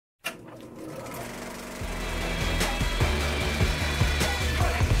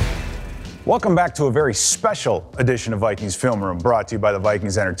Welcome back to a very special edition of Vikings Film Room, brought to you by the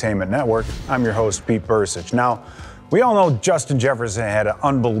Vikings Entertainment Network. I'm your host, Pete Bercich. Now, we all know Justin Jefferson had an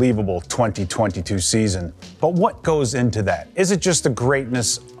unbelievable 2022 season, but what goes into that? Is it just the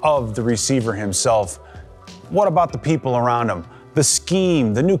greatness of the receiver himself? What about the people around him? The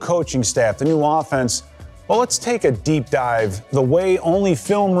scheme, the new coaching staff, the new offense? Well, let's take a deep dive the way only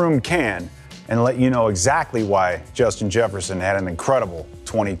Film Room can and let you know exactly why Justin Jefferson had an incredible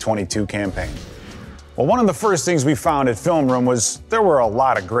 2022 campaign. Well, one of the first things we found at Film Room was there were a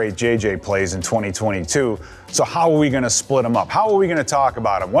lot of great JJ plays in 2022. So how are we going to split them up? How are we going to talk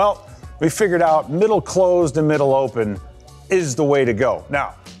about them? Well, we figured out middle closed and middle open is the way to go.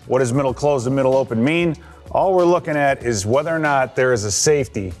 Now, what does middle closed and middle open mean? All we're looking at is whether or not there is a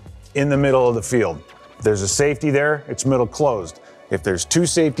safety in the middle of the field. If there's a safety there, it's middle closed. If there's two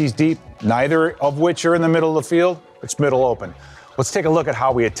safeties deep, neither of which are in the middle of the field, it's middle open. Let's take a look at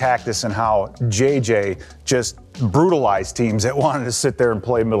how we attack this and how JJ just brutalized teams that wanted to sit there and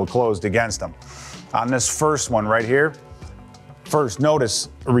play middle closed against them. On this first one right here, first notice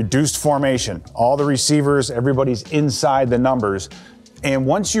a reduced formation. All the receivers, everybody's inside the numbers. And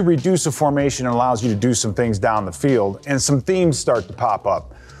once you reduce a formation, it allows you to do some things down the field and some themes start to pop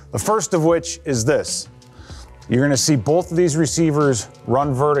up. The first of which is this. You're going to see both of these receivers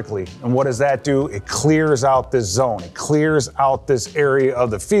run vertically. And what does that do? It clears out this zone. It clears out this area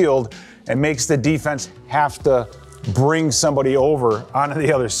of the field and makes the defense have to bring somebody over onto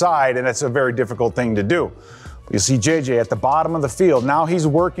the other side. And that's a very difficult thing to do. You see JJ at the bottom of the field. Now he's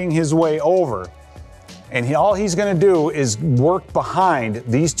working his way over. And all he's going to do is work behind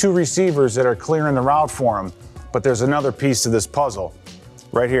these two receivers that are clearing the route for him. But there's another piece to this puzzle.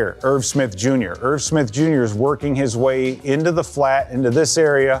 Right here, Irv Smith Jr. Irv Smith Jr. is working his way into the flat, into this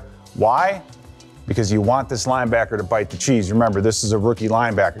area. Why? Because you want this linebacker to bite the cheese. Remember, this is a rookie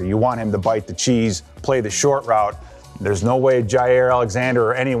linebacker. You want him to bite the cheese, play the short route. There's no way Jair Alexander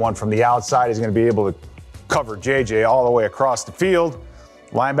or anyone from the outside is going to be able to cover JJ all the way across the field.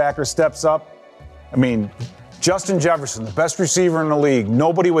 Linebacker steps up. I mean, Justin Jefferson, the best receiver in the league,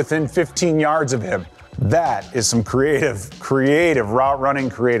 nobody within 15 yards of him. That is some creative route running,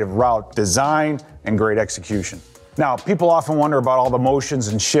 creative route design, and great execution. Now, people often wonder about all the motions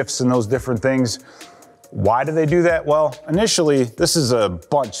and shifts and those different things. Why do they do that? Well, initially, this is a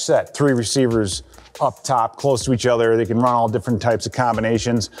bunch set. Three receivers up top, close to each other. They can run all different types of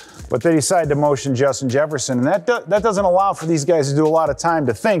combinations. But they decide to motion Justin Jefferson, and that doesn't allow for these guys to do a lot of time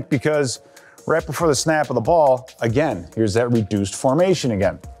to think because right before the snap of the ball, again, here's that reduced formation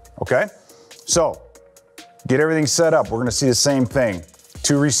again, okay? So, get everything set up. We're going to see the same thing.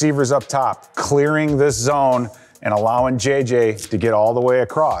 Two receivers up top, clearing this zone and allowing JJ to get all the way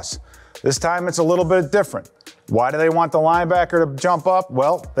across. This time it's a little bit different. Why do they want the linebacker to jump up?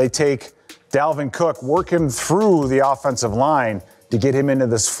 Well, they take Dalvin Cook, work him through the offensive line to get him into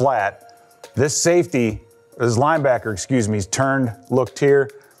this flat. This linebacker, he's turned, looked here.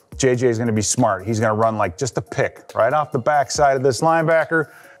 JJ is going to be smart. He's going to run like just a pick right off the backside of this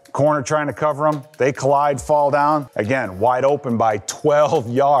linebacker. Corner trying to cover him. They collide, fall down. Again, wide open by 12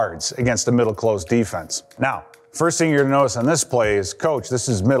 yards against the middle closed defense. Now, first thing you're going to notice on this play is, coach, this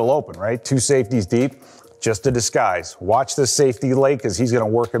is middle open, right? Two safeties deep, just a disguise. Watch this safety late because he's going to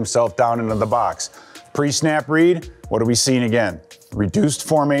work himself down into the box. Pre-snap read, what are we seeing again? Reduced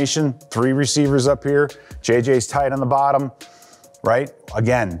formation, three receivers up here. JJ's tight on the bottom. Right?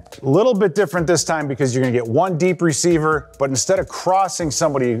 Again, a little bit different this time because you're going to get one deep receiver, but instead of crossing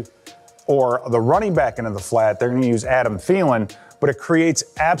somebody or the running back into the flat, they're going to use Adam Thielen, but it creates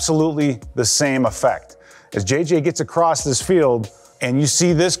absolutely the same effect. As JJ gets across this field and you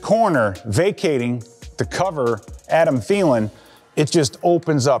see this corner vacating to cover Adam Thielen, it just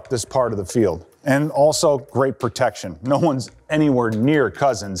opens up this part of the field. And also great protection. No one's anywhere near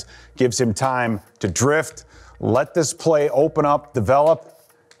Cousins, gives him time to drift. Let this play open up, develop,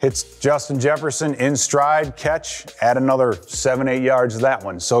 hits Justin Jefferson in stride, catch, add another 7-8 yards to that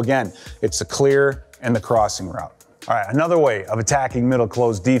one. So again, it's the clear and the crossing route. All right, another way of attacking middle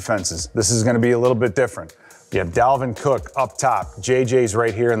closed defenses. This is going to be a little bit different. You have Dalvin Cook up top, JJ's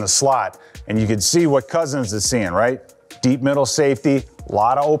right here in the slot, and you can see what Cousins is seeing, right? Deep middle safety, a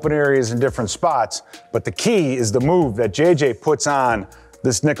lot of open areas in different spots, but the key is the move that JJ puts on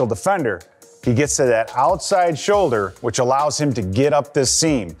this nickel defender. He gets to that outside shoulder, which allows him to get up this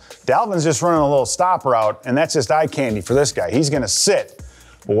seam. Dalvin's just running a little stop route, and that's just eye candy for this guy. He's going to sit.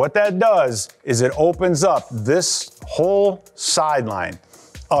 But what that does is it opens up this whole sideline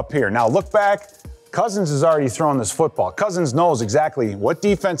up here. Now look back. Cousins has already thrown this football. Cousins knows exactly what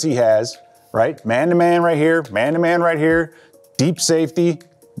defense he has, right? Man-to-man right here, man-to-man right here, deep safety,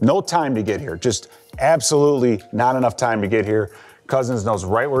 No time to get here. Just absolutely not enough time to get here. Cousins knows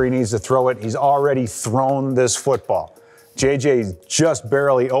right where he needs to throw it. He's already thrown this football. JJ's just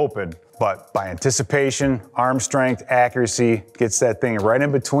barely open, but by anticipation, arm strength, accuracy, gets that thing right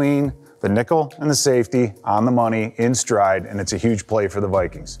in between the nickel and the safety, on the money, in stride, and it's a huge play for the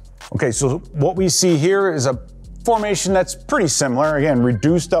Vikings. Okay, so what we see here is a formation that's pretty similar. Again,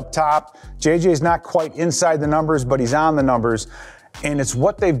 reduced up top. JJ's not quite inside the numbers, but he's on the numbers, and it's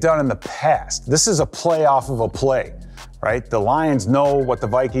what they've done in the past. This is a play off of a play, right? The Lions know what the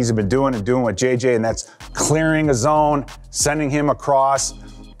Vikings have been doing and doing with JJ, and that's clearing a zone, sending him across,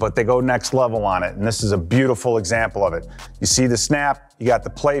 but they go next level on it, and this is a beautiful example of it. You see the snap, you got the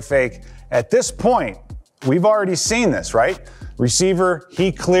play fake. At this point, we've already seen this, right? Receiver,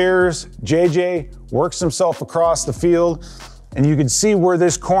 he clears, JJ works himself across the field, and you can see where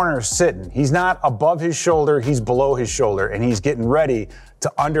this corner is sitting. He's not above his shoulder, he's below his shoulder, and he's getting ready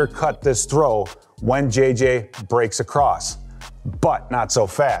to undercut this throw when JJ breaks across, but not so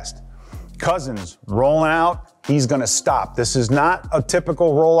fast. Cousins rolling out, he's gonna stop. This is not a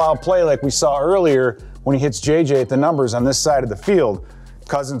typical rollout play like we saw earlier when he hits JJ at the numbers on this side of the field.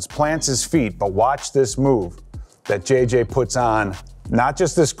 Cousins plants his feet, but watch this move that JJ puts on, not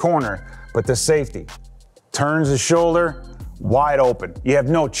just this corner, but the safety. Turns his shoulder, wide open. You have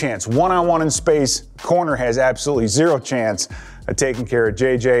no chance. One-on-one in space, corner has absolutely zero chance of taking care of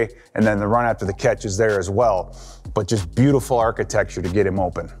JJ, and then the run after the catch is there as well. But just beautiful architecture to get him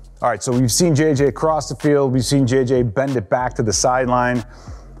open. All right, so we've seen JJ across the field. We've seen JJ bend it back to the sideline.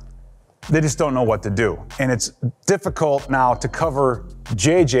 They just don't know what to do. And it's difficult now to cover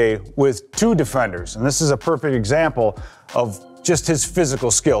JJ with two defenders. And this is a perfect example of just his physical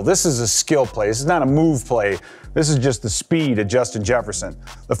skill. This is a skill play. This is not a move play. This is just the speed of Justin Jefferson.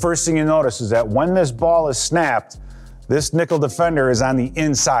 The first thing you notice is that when this ball is snapped, this nickel defender is on the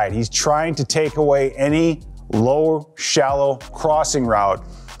inside. He's trying to take away any low, shallow crossing route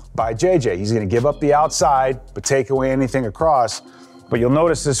by JJ. He's going to give up the outside, but take away anything across. But you'll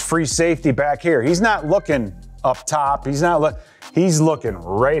notice this free safety back here. He's not looking up top. He's looking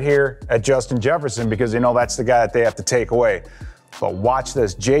right here at Justin Jefferson because they know that's the guy that they have to take away. But watch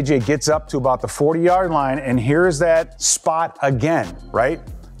this. JJ gets up to about the 40-yard line, and here's that spot again, right?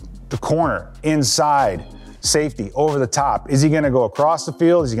 The corner, inside, safety, over the top. Is he going to go across the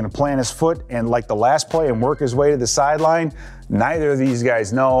field? Is he going to plant his foot and like the last play and work his way to the sideline? Neither of these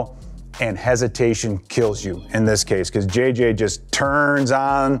guys know. And hesitation kills you in this case because JJ just turns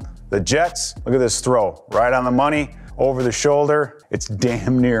on the jets. Look at this throw, right on the money, over the shoulder. It's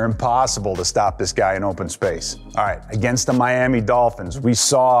damn near impossible to stop this guy in open space. All right, against the Miami Dolphins, we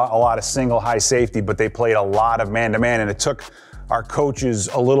saw a lot of single high safety, but they played a lot of man-to-man, and it took our coaches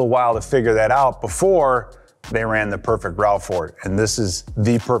a little while to figure that out before they ran the perfect route for it. And this is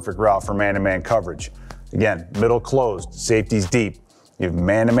the perfect route for man-to-man coverage. Again, middle closed, safety's deep. You have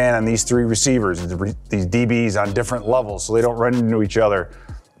man-to-man on these three receivers, these DBs on different levels so they don't run into each other.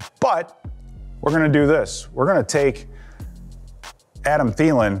 But we're going to do this. We're going to take Adam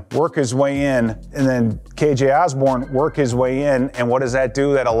Thielen, work his way in, and then KJ Osborne work his way in. And what does that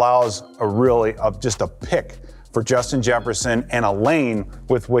do? That allows just a pick for Justin Jefferson and a lane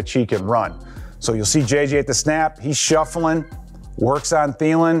with which he can run. So you'll see JJ at the snap. He's shuffling, works on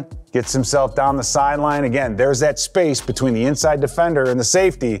Thielen, gets himself down the sideline. Again, there's that space between the inside defender and the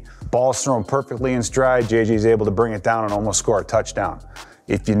safety. Ball's thrown perfectly in stride. JJ's able to bring it down and almost score a touchdown.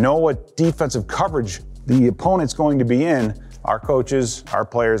 If you know what defensive coverage the opponent's going to be in, our coaches, our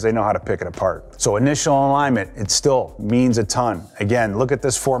players, they know how to pick it apart. So initial alignment, it still means a ton. Again, look at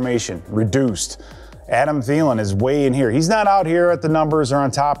this formation, reduced. Adam Thielen is way in here. He's not out here at the numbers or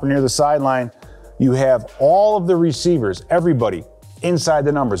on top or near the sideline. You have all of the receivers, everybody, inside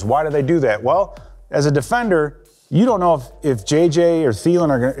the numbers. Why do they do that? Well, as a defender, you don't know if JJ or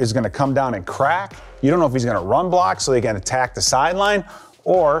Thielen is going to come down and crack. You don't know if he's going to run block so they can attack the sideline,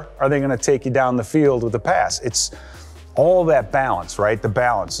 or are they going to take you down the field with a pass? It's all that balance, right? The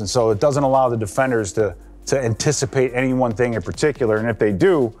balance. And so it doesn't allow the defenders to anticipate any one thing in particular. And if they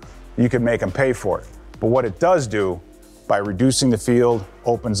do, you can make them pay for it. But what it does do, by reducing the field,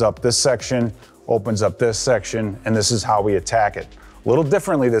 opens up this section, opens up this section, and this is how we attack it. A little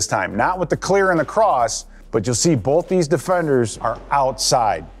differently this time, not with the clear and the cross, but you'll see both these defenders are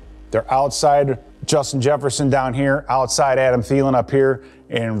outside. They're outside Justin Jefferson down here, outside Adam Thielen up here,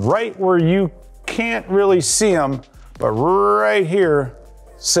 and right where you can't really see them, but right here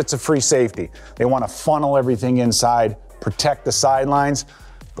sits a free safety. They want to funnel everything inside, protect the sidelines.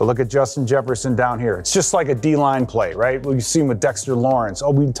 But look at Justin Jefferson down here. It's just like a D-line play, right? We've seen with Dexter Lawrence.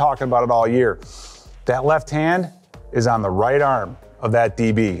 Oh, we've been talking about it all year. That left hand is on the right arm of that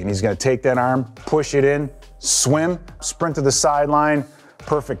DB. And he's going to take that arm, push it in, swim, sprint to the sideline,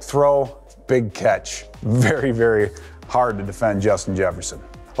 perfect throw, big catch. Very, very hard to defend Justin Jefferson.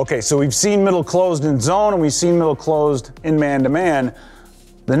 Okay, so we've seen middle closed in zone and we've seen middle closed in man-to-man.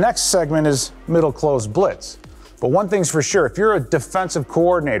 The next segment is middle closed blitz. But one thing's for sure, if you're a defensive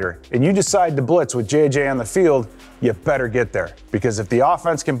coordinator and you decide to blitz with JJ on the field, you better get there. Because if the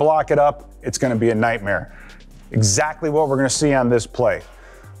offense can block it up, it's going to be a nightmare. Exactly what we're going to see on this play.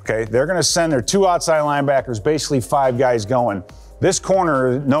 Okay, they're going to send their two outside linebackers, basically 5 guys going. This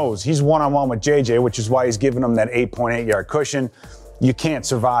corner knows he's one-on-one with JJ, which is why he's giving him that 8.8 yard cushion. You can't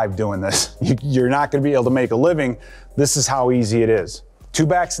survive doing this. You're not going to be able to make a living. This is how easy it is. 2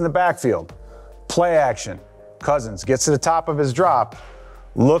 backs in the backfield. Play action. Cousins gets to the top of his drop.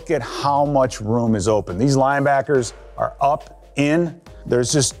 Look at how much room is open. These linebackers are up, in.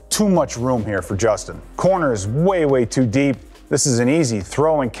 There's just too much room here for Justin. Corner is way, way too deep. This is an easy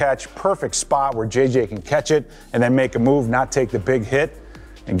throw and catch, perfect spot where JJ can catch it and then make a move, not take the big hit,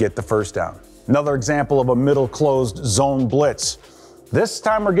 and get the first down. Another example of a middle closed zone blitz. This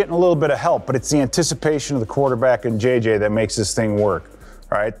time we're getting a little bit of help, but it's the anticipation of the quarterback and JJ that makes this thing work.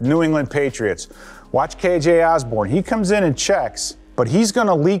 All right, New England Patriots. Watch KJ Osborne. He comes in and checks, but he's going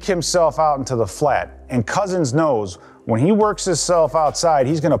to leak himself out into the flat. And Cousins knows when he works himself outside,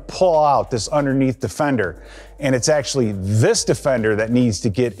 he's going to pull out this underneath defender. And it's actually this defender that needs to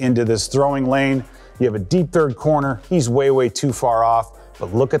get into this throwing lane. You have a deep third corner. He's way, way too far off.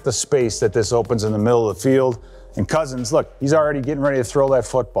 But look at the space that this opens in the middle of the field. And Cousins, look, he's already getting ready to throw that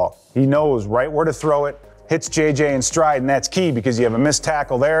football. He knows right where to throw it. Hits JJ in stride, and that's key because you have a missed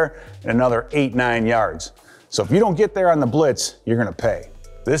tackle there and another 8-9 yards. So if you don't get there on the blitz, you're going to pay.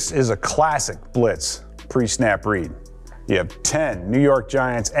 This is a classic blitz pre-snap read. You have 10 New York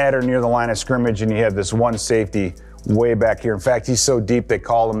Giants at or near the line of scrimmage, and you have this one safety way back here. In fact, he's so deep they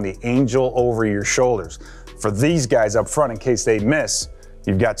call him the angel over your shoulders. For these guys up front, in case they miss,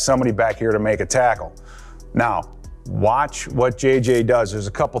 you've got somebody back here to make a tackle. Now, watch what JJ does. There's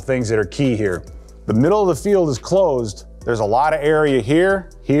a couple things that are key here. The middle of the field is closed. There's a lot of area here,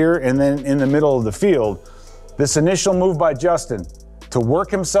 and then in the middle of the field. This initial move by Justin to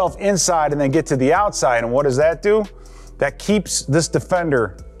work himself inside and then get to the outside. And what does that do? That keeps this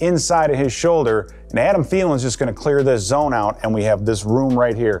defender inside of his shoulder. And Adam Thielen's just going to clear this zone out, and we have this room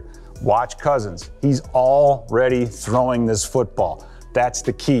right here. Watch Cousins. He's already throwing this football. That's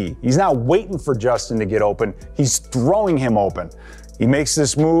the key. He's not waiting for Justin to get open. He's throwing him open. He makes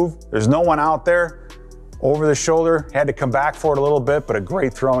this move. There's no one out there. Over the shoulder, had to come back for it a little bit, but a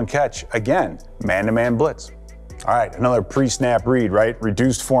great throw and catch. Again, man-to-man blitz. All right, another pre-snap read, right?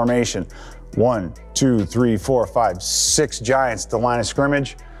 Reduced formation. 1, 2, 3, 4, 5, 6 Giants at the line of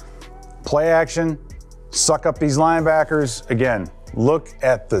scrimmage. Play action, suck up these linebackers. Again, look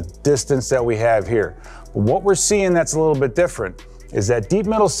at the distance that we have here. What we're seeing that's a little bit different is that deep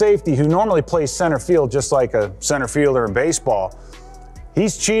middle safety who normally plays center field just like a center fielder in baseball,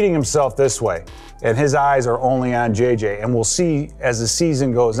 he's cheating himself this way, and his eyes are only on JJ. And we'll see as the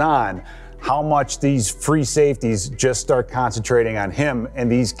season goes on how much these free safeties just start concentrating on him,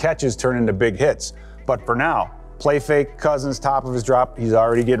 and these catches turn into big hits. But for now, play fake, Cousins, top of his drop. He's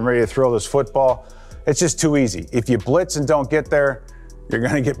already getting ready to throw this football. It's just too easy. If you blitz and don't get there, you're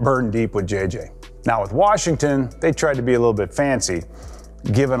going to get burned deep with JJ. Now with Washington, they tried to be a little bit fancy,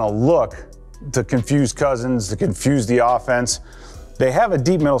 giving a look to confuse Cousins, to confuse the offense. They have a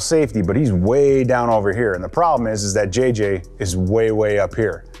deep middle safety, but he's way down over here. And the problem is that JJ is way, way up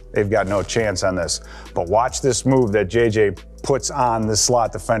here. They've got no chance on this. But watch this move that JJ puts on this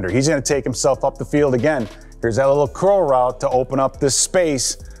slot defender. He's going to take himself up the field again. Here's that little curl route to open up this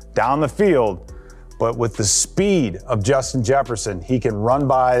space down the field. But with the speed of Justin Jefferson, he can run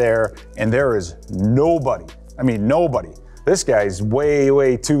by there, and there is nobody. I mean, nobody. This guy's way,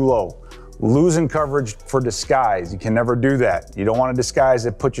 way too low. Losing coverage for disguise. You can never do that. You don't want to disguise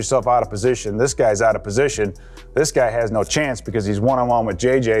it, put yourself out of position. This guy's out of position. This guy has no chance because he's one-on-one with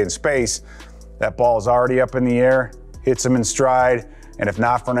JJ in space. That ball is already up in the air, hits him in stride, and if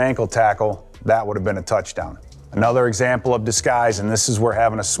not for an ankle tackle, that would have been a touchdown. Another example of disguise, and this is where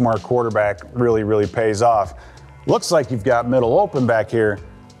having a smart quarterback really, really pays off. Looks like you've got middle open back here,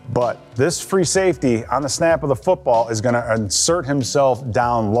 but this free safety on the snap of the football is going to insert himself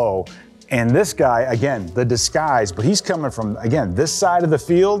down low. And this guy, again, the disguise, but he's coming from, again, this side of the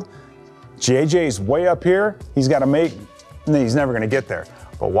field. JJ's way up here. He's got to make, he's never going to get there.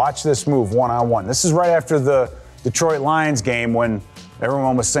 But watch this move one-on-one. This is right after the Detroit Lions game when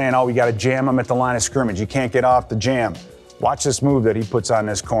everyone was saying, oh, we got to jam him at the line of scrimmage. You can't get off the jam. Watch this move that he puts on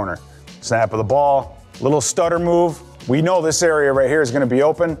this corner. Snap of the ball, little stutter move, We know this area right here is going to be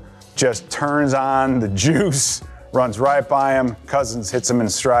open. Just turns on the juice, runs right by him. Cousins hits him in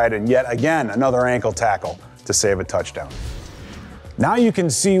stride, and yet again, another ankle tackle to save a touchdown. Now you can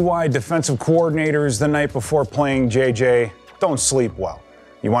see why defensive coordinators the night before playing JJ don't sleep well.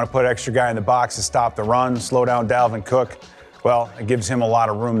 You want to put an extra guy in the box to stop the run, slow down Dalvin Cook. Well, it gives him a lot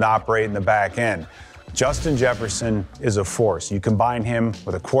of room to operate in the back end. Justin Jefferson is a force. You combine him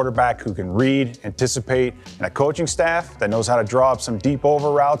with a quarterback who can read, anticipate, and a coaching staff that knows how to draw up some deep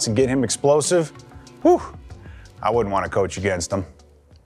over routes and get him explosive. Whew, I wouldn't want to coach against him.